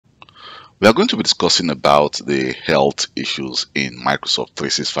We are going to be discussing about the health issues in Microsoft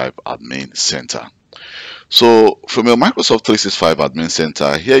 365 Admin Center. So from your Microsoft 365 Admin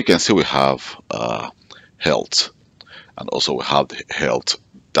Center, here you can see we have health, and also we have the health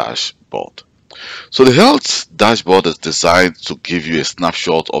dashboard. So the health dashboard is designed to give you a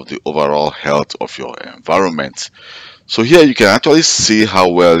snapshot of the overall health of your environment. So here you can actually see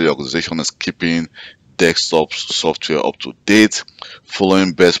how well your organization is keeping desktop software up to date,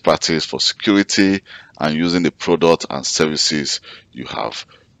 following best practice for security, and using the product and services you have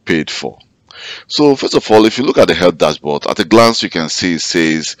paid for. So first of all, if you look at the health dashboard, at a glance you can see it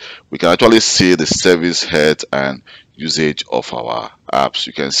says we can actually see the service health and usage of our apps.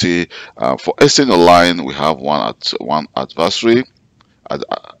 You can see for Exchange Online we have one advisory, and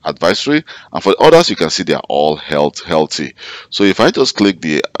for the others you can see they are all healthy. So if I just click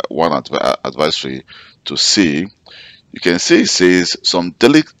the advisory to see, you can see it says some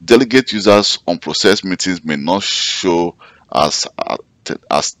delegate users on process meetings may not show as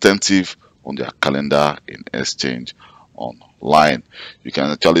attentive on their calendar in Exchange Online. You can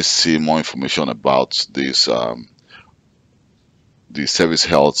actually see more information about this the service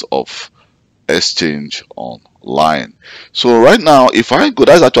health of Exchange Online. So right now, if I go,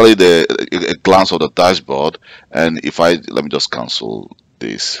 that's actually a glance of the dashboard. And if I let me just cancel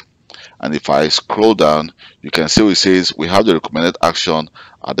this, and if I scroll down, you can see it says we have the recommended action.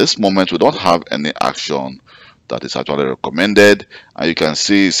 At this moment, we don't have any action that is actually recommended, and you can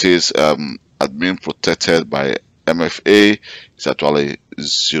see it says admin protected by MFA. It's actually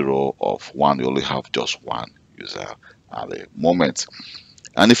 0 of 1. We only have just one user at the moment.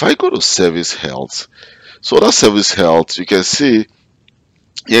 And if I go to service health, so that service health, you can see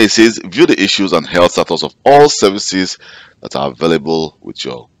here it says view the issues and health status of all services that are available with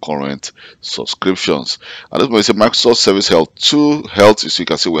your current subscriptions. And this one is a Microsoft Service Health 2 health. So you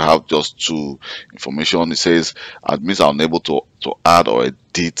can see we have just 2 information. It says admins are unable to add or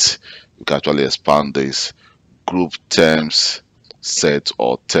edit. You can actually expand this group terms set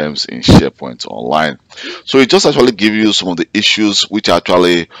or terms in SharePoint Online. So it just actually give you some of the issues which are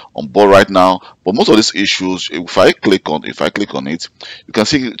actually on board right now. But most of these issues, if I click on it, you can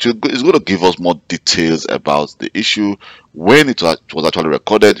see it's going to give us more details about the issue, when it was actually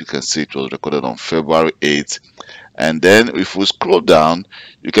recorded. You can see it was recorded on February 8th. And then if we scroll down,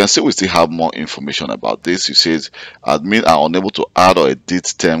 you can see we still have more information about this. It says admin are unable to add or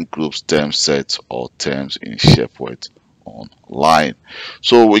edit term groups, term sets, or terms in SharePoint Online.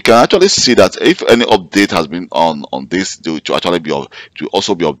 So we can actually see that if any update has been on this, it will actually be to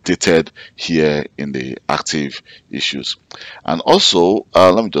also be updated here in the active issues. And also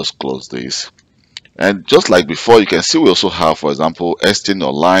let me just close this. And just like before, you can see we also have, for example, Exchange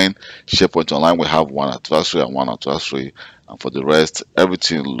Online, SharePoint Online. We have one advisory and one advisory, and for the rest,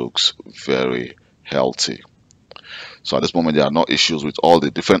 everything looks very healthy. So at this moment, there are no issues with all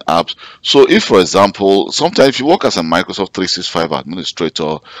the different apps. So if, for example, sometimes if you work as a Microsoft 365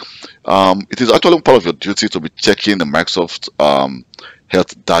 administrator, it is actually part of your duty to be checking the Microsoft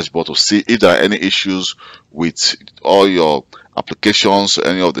Health dashboard to see if there are any issues with all your applications,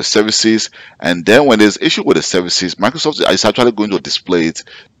 any of the services. And then when there's issue with the services, Microsoft is actually going to display it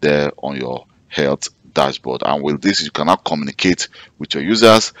there on your health dashboard, and with this you can now communicate with your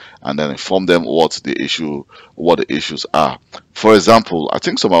users and then inform them what the issues are. For example, I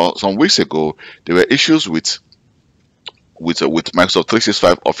think some weeks ago there were issues with Microsoft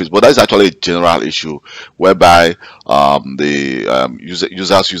 365 Office, but that is actually a general issue whereby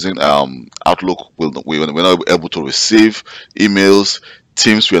users using Outlook were not able to receive emails.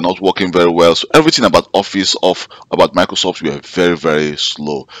 Teams were not working very well, so everything about about Microsoft were very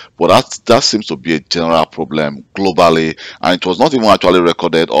slow. But that seems to be a general problem globally, and it was not even actually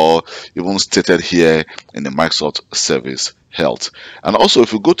recorded or even stated here in the Microsoft Service Health. And also,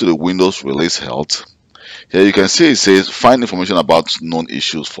 if you go to the Windows Release Health, here you can see it says find information about known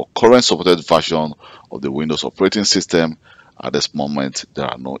issues for current supported version of the Windows operating system. At this moment, there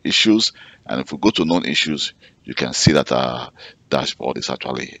are no issues, and if we go to known issues, you can see that our dashboard is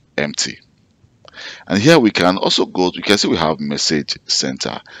actually empty. And here we can also you can see we have message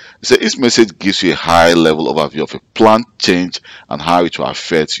center. So each message gives you a high level overview of a planned change and how it will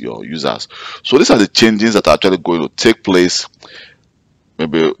affect your users. So these are the changes that are actually going to take place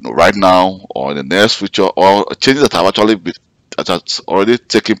maybe right now or in the near future, or changes that have actually already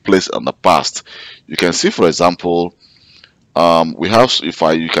taken place in the past. You can see, for example, we have,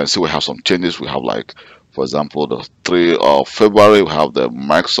 you can see we have some changes. We have, like, for example, the 3rd of February, we have the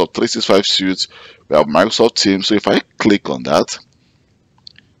Microsoft 365 suite, we have Microsoft Teams. So if I click on that,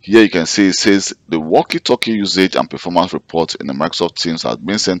 here you can see it says the walkie-talkie usage and performance report in the Microsoft Teams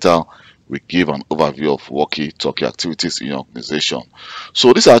Admin Center we give an overview of walkie-talkie activities in your organization.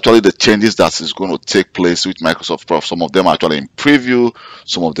 So these are actually the changes that is going to take place with Microsoft Prof. Some of them are actually in preview,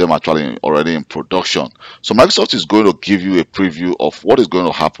 some of them are actually already in production. So Microsoft is going to give you a preview of what is going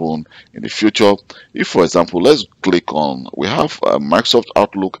to happen in the future. If, for example, let's click on, we have Microsoft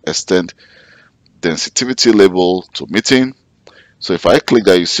Outlook extend sensitivity label to meeting. So if I click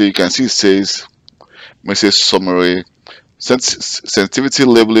that, you can see it says message summary. Sensitivity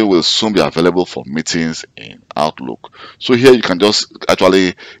labeling will soon be available for meetings in Outlook. So here you can just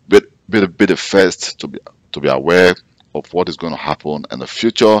actually be the first to be aware of what is going to happen in the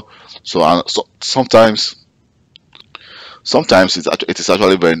future. So sometimes it is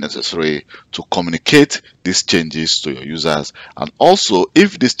actually very necessary to communicate these changes to your users, and also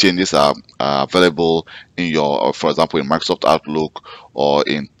if these changes are available in your, for example, in Microsoft Outlook or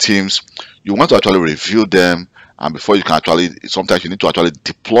in Teams, you want to actually review them, and before you can actually, sometimes you need to actually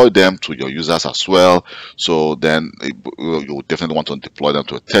deploy them to your users as well. So then you definitely want to deploy them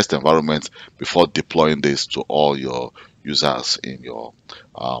to a test environment before deploying this to all your users in your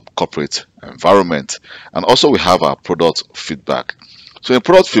corporate environment. And also we have our product feedback. So in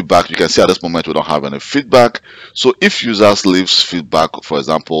product feedback, you can see at this moment we don't have any feedback. So if users leaves feedback, for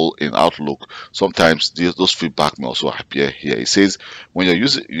example, in Outlook, sometimes those feedback may also appear here. It says when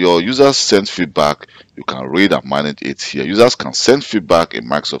your users send feedback, you can read and manage it here. Users can send feedback in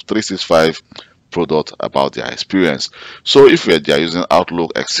Microsoft 365 product about their experience. So if they are using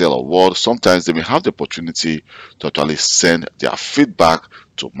Outlook, Excel, or Word, sometimes they may have the opportunity to actually send their feedback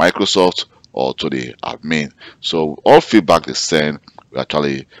to Microsoft or to the admin. So all feedback they send will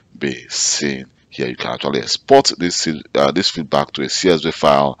actually be seen here. You can actually export this feedback to a CSV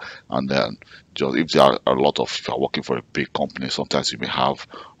file, and then just if there are a lot of, if you are working for a big company, sometimes you may have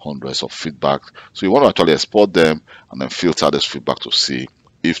hundreds of feedback. So you want to actually export them and then filter this feedback to see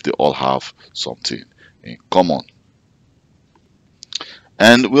if they all have something in common.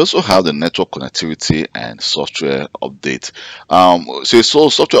 And we also have the network connectivity and software update. So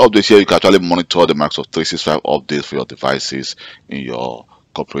software update here, you can actually monitor the Microsoft 365 updates for your devices in your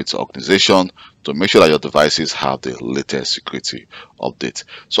corporate organization to make sure that your devices have the latest security update.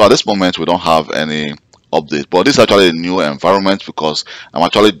 So at this moment, we don't have any update, but this is actually a new environment because I'm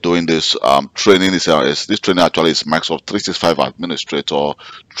actually doing this training. This training actually is Microsoft 365 Administrator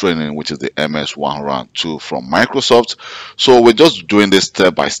training, which is the MS 102 from Microsoft. So we're just doing this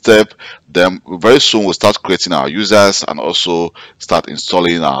step by step. Then very soon we'll start creating our users and also start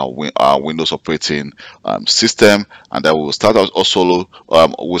installing our Windows operating system, and then we'll start also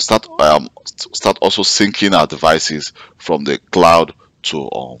start also syncing our devices from the cloud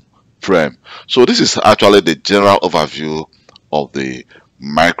to prem. So this is actually the general overview of the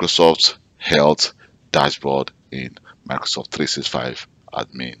Microsoft Health dashboard in Microsoft 365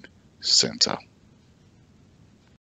 Admin Center.